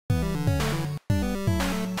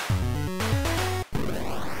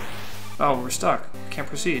Oh, we're stuck. Can't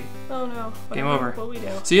proceed. Oh no. Game over. What we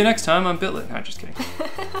do? See you next time on Bitlet. No, just kidding.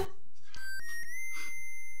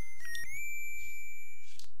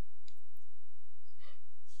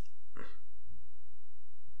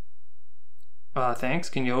 Thanks.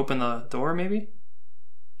 Can you open the door, maybe?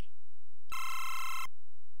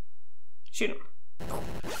 Shoot him.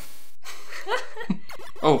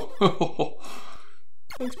 Oh.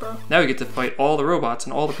 Thanks, bro. Now we get to fight all the robots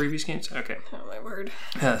in all the previous games. Okay. Oh my word.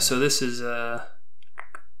 So this is our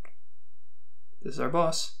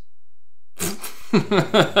boss.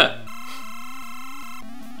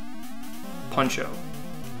 Puncho.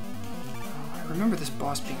 I remember this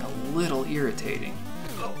boss being a little irritating.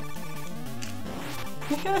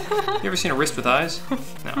 You ever seen a wrist with eyes? No,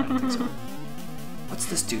 I don't think so. What's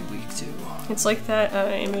this dude weak to? It's like that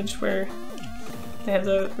image where they have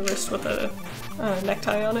the wrist with a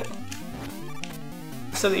necktie on it,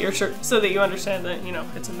 so that you're sure, so that you understand that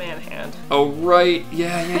it's a man hand. Oh right,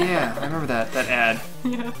 yeah. I remember that ad.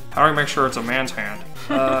 Yeah. How do I make sure it's a man's hand?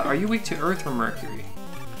 Are you weak to Earth or Mercury?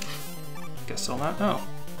 Guess I'll not know.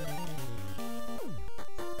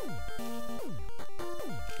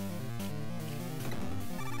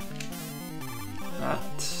 Not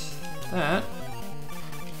that.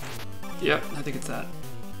 Yep, I think it's that.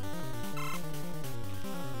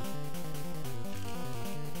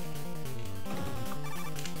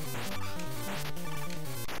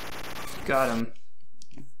 Got him.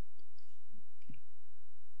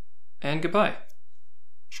 And goodbye.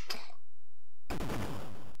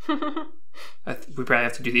 We probably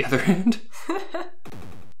have to do the other end.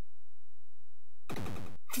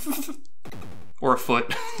 Or a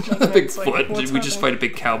foot. A big foot. Did we just fight a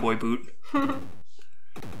big cowboy boot?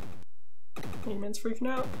 Man's freaking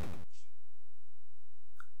out.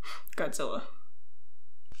 Godzilla.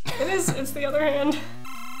 It's the other hand.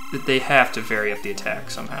 They have to vary up the attack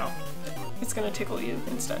somehow. It's gonna tickle you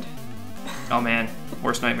instead. Oh man,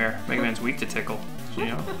 worst nightmare. Mega Man's weak to tickle, you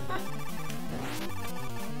know?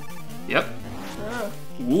 Yep.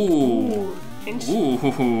 Ooh.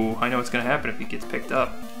 Ooh, I know what's gonna happen if he gets picked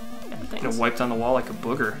up. Get wiped on the wall like a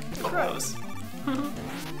booger. Gross.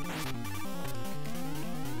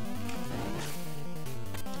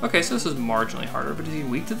 Okay, so this is marginally harder, but is he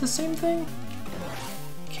weak to the same thing?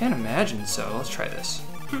 Can't imagine so. Let's try this.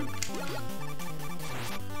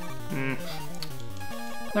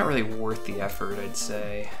 Not really worth the effort, I'd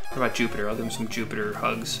say. What about Jupiter? I'll give him some Jupiter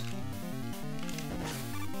hugs.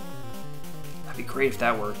 That'd be great if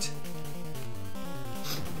that worked.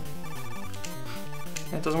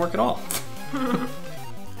 It doesn't work at all.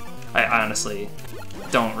 I honestly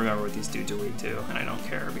don't remember what these dudes are weak to, and I don't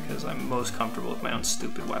care because I'm most comfortable with my own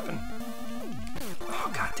stupid weapon.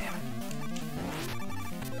 Oh, god damn it.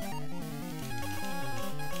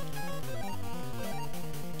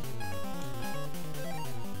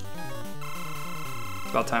 It's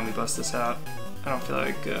about time we bust this out. I don't feel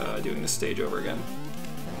like doing this stage over again.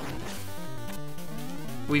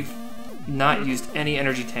 We've not used any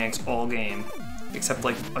energy tanks all game, except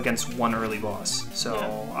like against one early boss. So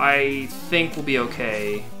yeah. I think we'll be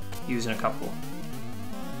okay using a couple.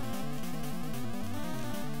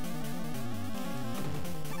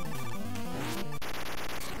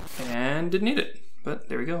 And didn't need it, but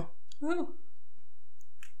there we go. Ooh.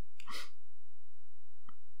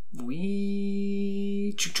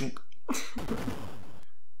 Wee chunk.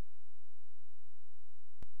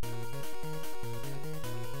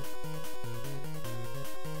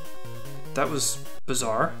 That was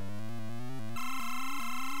bizarre.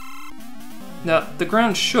 Now, the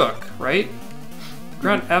ground shook, right? The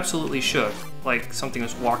ground absolutely shook, like something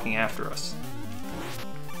was walking after us.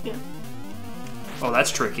 Yeah. Oh,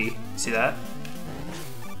 that's tricky. See that?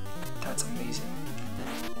 That's amazing.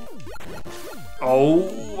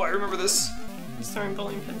 Oh, I remember this. He's throwing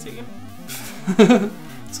bowling pins at you.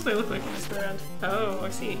 That's what they look like when they spin around. Oh, I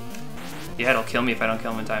see. Yeah, it'll kill me if I don't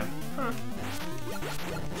kill him in time. Huh.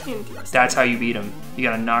 That's how you beat him. You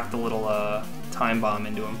gotta knock the little time bomb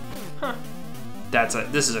into him. Huh.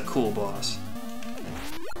 This is a cool boss.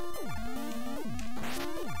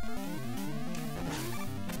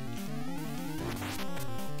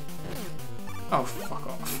 Oh, fuck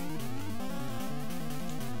off.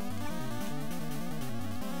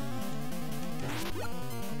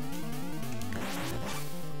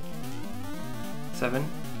 Seven.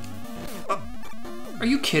 Oh, are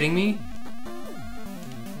you kidding me?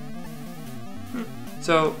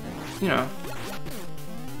 So, you know,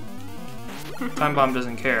 Time Bomb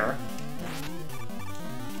doesn't care.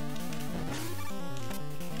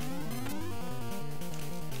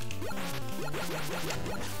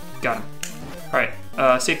 Got him.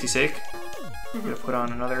 Alright, safety's sake. Gonna put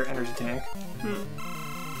on another energy tank.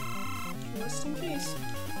 Just in case.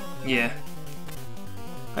 Yeah.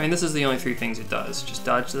 I mean, this is the only 3 things it does. Just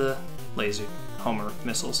dodge the laser Homer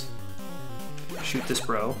missiles. Shoot this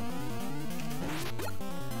bro.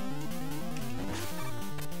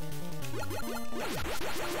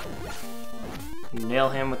 Nail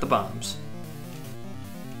him with the bombs.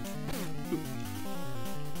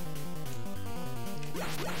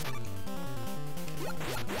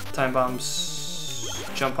 Time bombs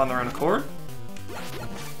jump on their own accord.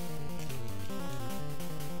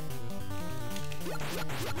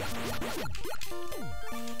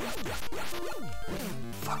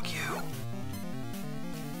 Fuck you.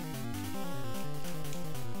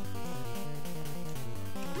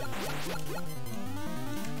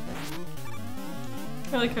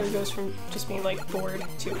 I like how it goes from just being like bored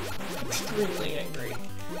to extremely angry.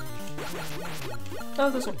 Oh,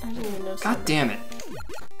 those are, I didn't even notice. God damn it.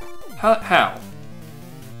 How?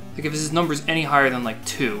 Like, if his number's any higher than like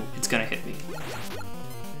 2, it's gonna hit me.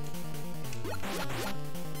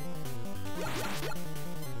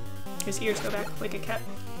 His ears go back like a cat.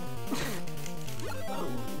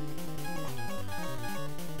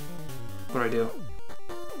 What do I do?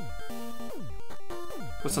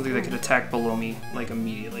 What's something that could attack below me, like,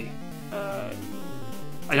 immediately? I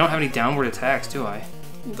don't have any downward attacks, do I?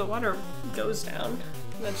 The water goes down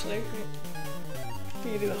eventually, right?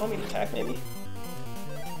 You do the homing attack, maybe.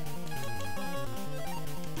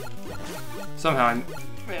 Somehow I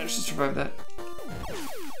managed to survive that.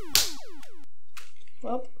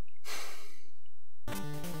 Well.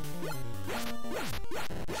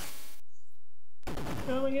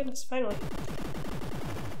 Oh my goodness, finally.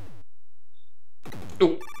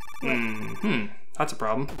 Oh. That's a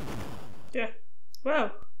problem. Yeah.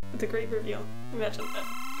 Wow. What a great reveal. Imagine that.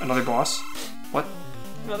 Another boss? What?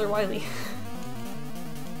 Another Wily.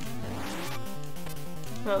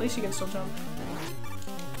 Well, at least you can still jump.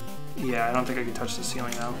 Yeah, I don't think I can touch the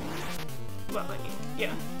ceiling now. Well, I mean,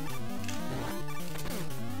 yeah.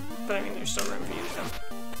 But I mean, there's still room for you to jump.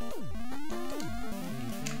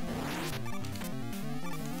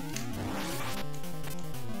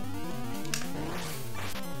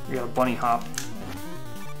 We got a bunny hop.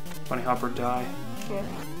 Bunny hop or die. Yeah.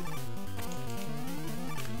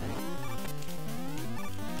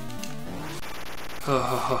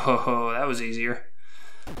 Oh, that was easier.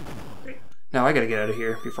 Great. Now I gotta get out of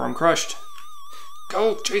here before I'm crushed.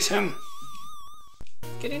 Go, chase him!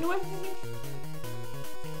 Getting away?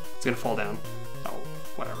 It's gonna fall down. Oh,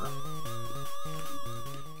 whatever.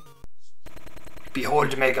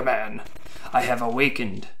 Behold, Mega Man! I have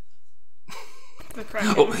awakened. The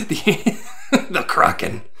Kraken. Oh, the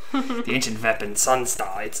Kraken. The ancient weapon,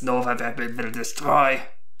 Sunstar. It's no weapon will destroy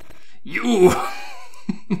you.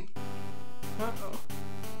 Uh-oh.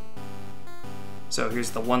 So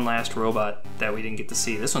here's the one last robot that we didn't get to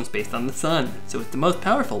see. This one's based on the sun, so it's the most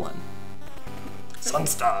powerful one.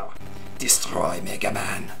 Sunstar. Destroy Mega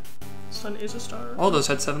Man. Sun is a star. All those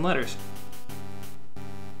had 7 letters.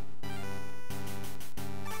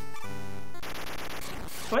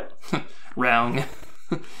 What? Wrong.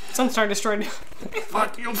 Sunstar destroyed.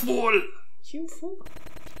 Fuck you, fool! You fool.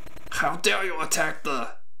 How dare you attack the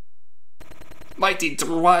mighty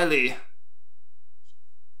Wily?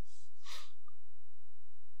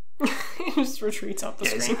 He just retreats off the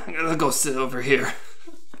screen. I'm gonna go sit over here.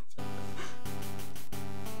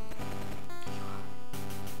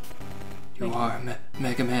 You are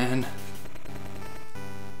Mega Man.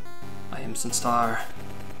 I am Sunstar.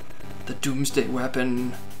 The Doomsday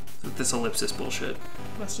weapon. This ellipsis bullshit.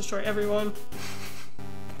 Must destroy everyone.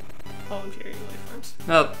 All inferior life forms.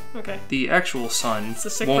 Well, Okay. the actual sun It's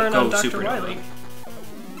a sick won't burn go on Dr. supernova. Wily.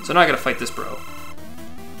 So now I gotta fight this bro.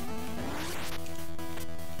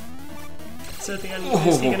 So at the end,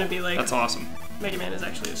 is he gonna be like, That's awesome. Mega Man is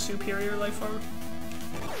actually a superior life form?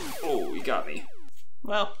 Oh, he got me.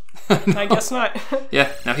 Well, I guess not.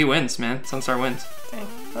 Yeah, now he wins, man. Sunstar wins. Dang,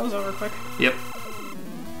 that was over quick. Yep.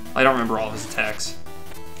 I don't remember all of his attacks.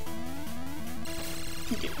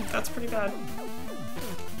 Yeah, that's pretty bad.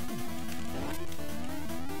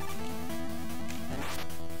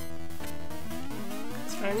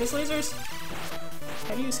 Let's fire his lasers.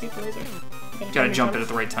 How do you escape the laser? You Gotta jump it at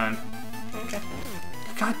the right time. Okay.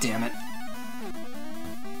 God damn it.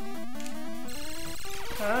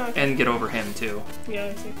 Ah, okay. And get over him, too. Yeah,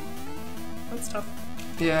 I see. That's tough.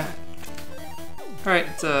 Yeah. Alright,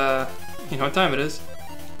 it's, you know what time it is.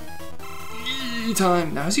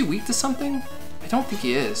 Time. Now, is he weak to something? I don't think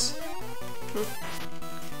he is.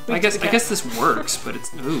 I guess this works, but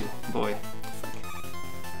it's... Ooh, boy.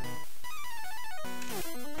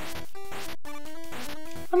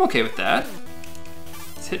 I'm okay with that.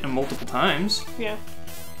 hitting him multiple times. Yeah,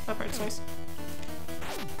 that part's nice.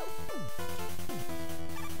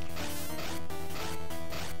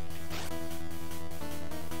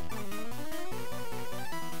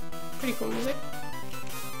 Pretty cool music.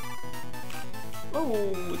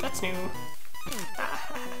 Oh, that's new.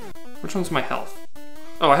 Which one's my health?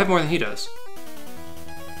 Oh, I have more than he does.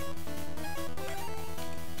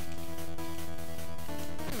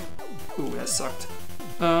 Ooh, that sucked.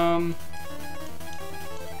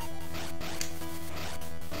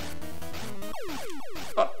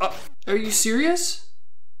 Are you serious?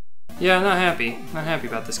 Yeah, not happy. Not happy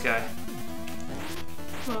about this guy.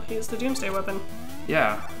 Well, he has the Doomsday weapon.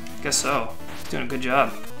 Yeah, guess so. He's doing a good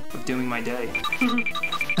job of dooming my day.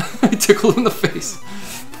 I tickled him in the face.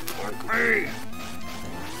 Fuck me.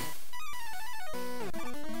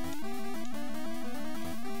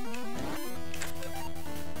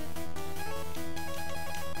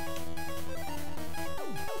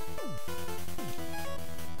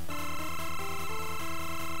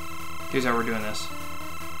 Here's how we're doing this.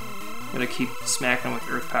 Gotta keep smacking him with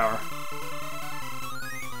earth power.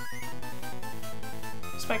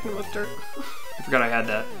 Smacking him with dirt. I forgot I had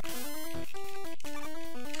that.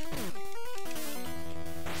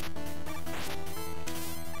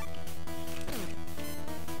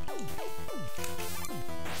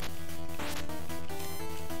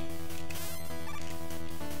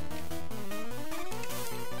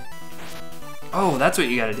 Oh, that's what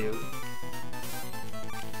you gotta do.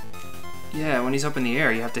 Yeah, when he's up in the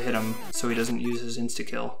air, you have to hit him so he doesn't use his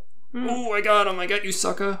insta-kill. Oh, I got him! I got you,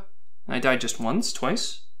 sucker! I died just once?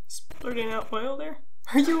 Twice? Splurting out oil there?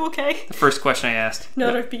 Are you okay? The first question I asked.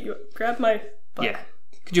 No, I beat you up. Grab my butt. Yeah.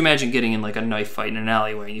 Could you imagine getting in like a knife fight in an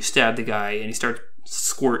alleyway and you stab the guy and he starts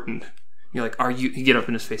squirting? You're like, you get up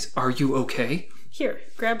in his face. Are you okay? Here,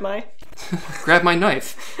 grab my... Grab my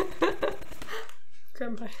knife.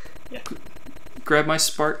 Grab my... Yeah. Grab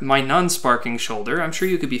my non-sparking shoulder. I'm sure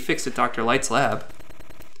you could be fixed at Dr. Light's lab.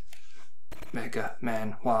 Mega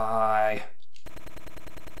Man, why?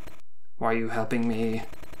 Why are you helping me?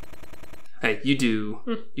 Hey, you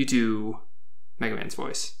do Mega Man's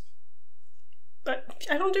voice. But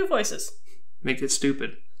I don't do voices. Make it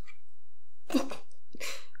stupid.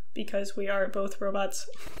 Because we are both robots.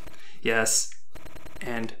 Yes.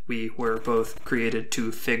 And we were both created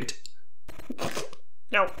to figged.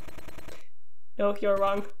 No. No, you're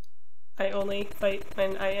wrong. I only fight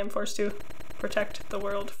when I am forced to protect the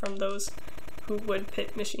world from those who would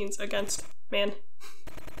pit machines against man.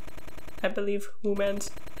 I believe humans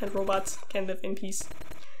and robots can live in peace.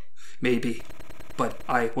 Maybe, but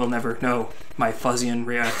I will never know. My Fuzzian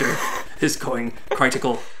reactor is going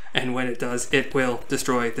critical, and when it does, it will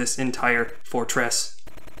destroy this entire fortress.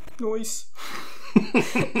 Noise.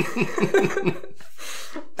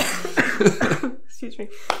 Excuse me.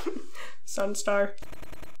 Sunstar,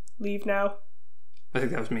 leave now. I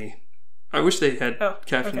think that was me. I wish they had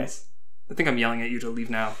captions. Okay. I think I'm yelling at you to leave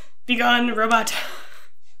now. Be gone, robot.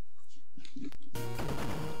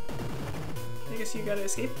 I guess you gotta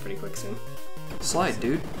escape pretty quick soon. Slide,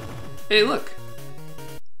 dude. Hey, look.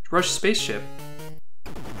 Rush spaceship.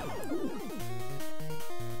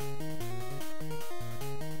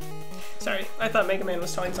 Sorry, I thought Mega Man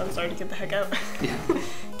was telling Sunstar to get the heck out. Yeah.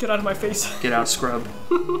 Get out of my face. Get out, scrub.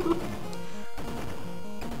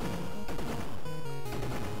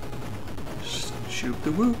 Shoot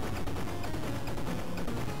the whoop.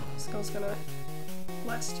 Skull's gonna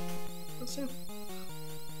last real soon.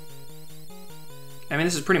 I mean,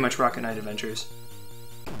 this is pretty much Rocket Knight Adventures.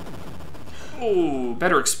 Oh,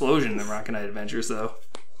 better explosion than Rocket Knight Adventures, though.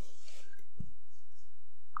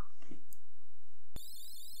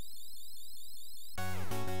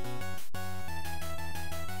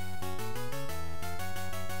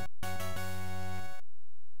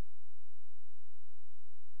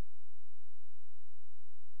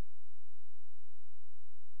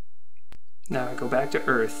 Now I go back to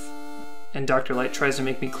Earth, and Dr. Light tries to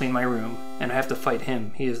make me clean my room, and I have to fight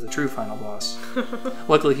him. He is the true final boss.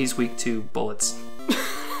 Luckily, he's weak to bullets.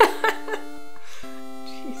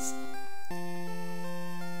 Jeez.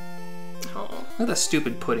 Oh. Look at that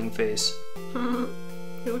stupid pudding face.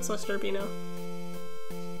 He looks less derpy now.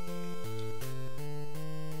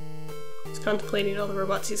 He's contemplating all the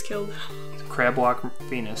robots he's killed. Crabwalk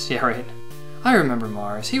Venus, yeah, right. I remember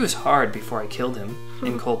Mars. He was hard before I killed him,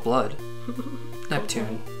 in cold blood.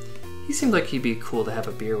 Neptune. He seemed like he'd be cool to have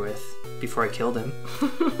a beer with, before I killed him.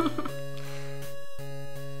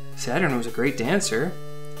 Saturn was a great dancer,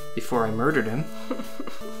 before I murdered him.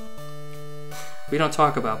 We don't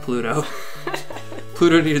talk about Pluto.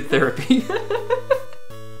 Pluto needed therapy.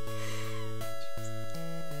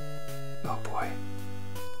 Oh boy.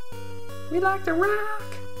 We like to rock.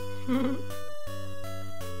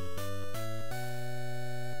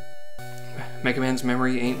 Mega Man's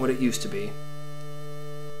memory ain't what it used to be.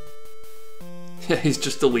 Yeah, he's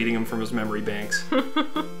just deleting him from his memory banks.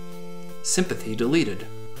 Sympathy deleted.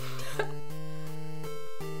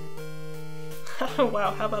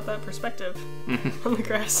 Wow, how about that perspective on the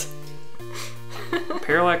grass?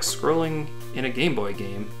 Parallax scrolling in a Game Boy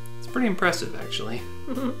game. It's pretty impressive, actually.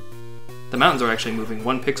 The mountains are actually moving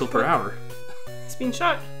 1 pixel per hour. It's being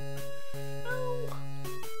shot.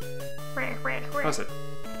 That was a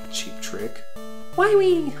cheap trick.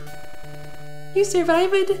 Wily! You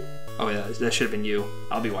survived? Oh yeah, that should have been you.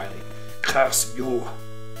 I'll be Wily. Curse you,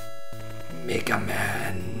 Mega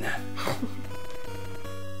Man.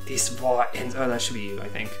 This war ends. Oh, that should be you, I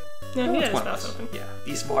think. Yeah, Oh, he it's has one of mouth us. open. Yeah,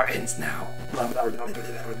 this war ends now. What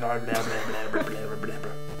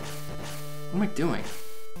am I doing?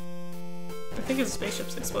 I think his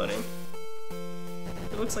spaceship's exploding.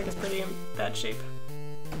 It looks like it's pretty in bad shape.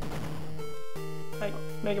 Like,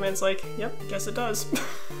 Mega Man's like, yep, guess it does.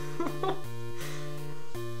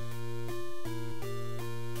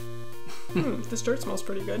 This dirt smells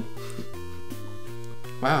pretty good.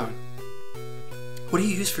 Wow. What do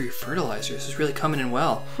you use for your fertilizer? This is really coming in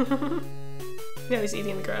well. Yeah, he's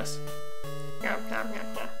eating the grass.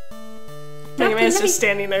 Mega Man's just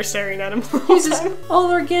standing there staring at him. Uses all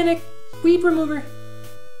organic weed remover.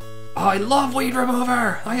 Oh, I love weed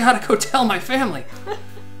remover! I gotta go tell my family.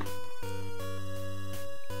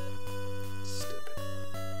 Stupid.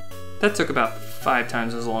 That took about 5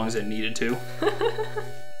 times as long as it needed to.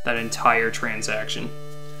 That entire transaction.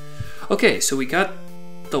 Okay, so we got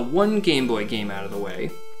the one Game Boy game out of the way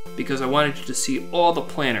because I wanted you to see all the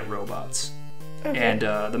planet robots and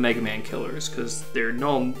the Mega Man killers because they're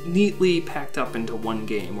all neatly packed up into one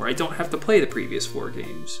game where I don't have to play the previous 4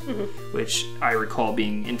 games, which I recall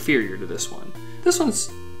being inferior to this one. This one's,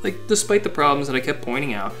 like, despite the problems that I kept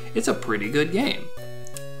pointing out, it's a pretty good game.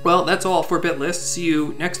 Well, that's all for Bitlist. See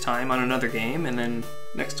you next time on another game, and then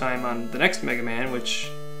next time on the next Mega Man, which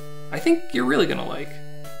I think you're really gonna like.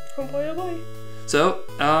 Oh boy, oh boy. So,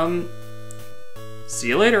 see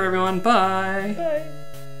you later, everyone. Bye. Bye.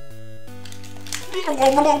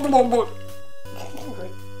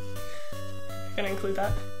 Gonna include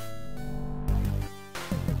that.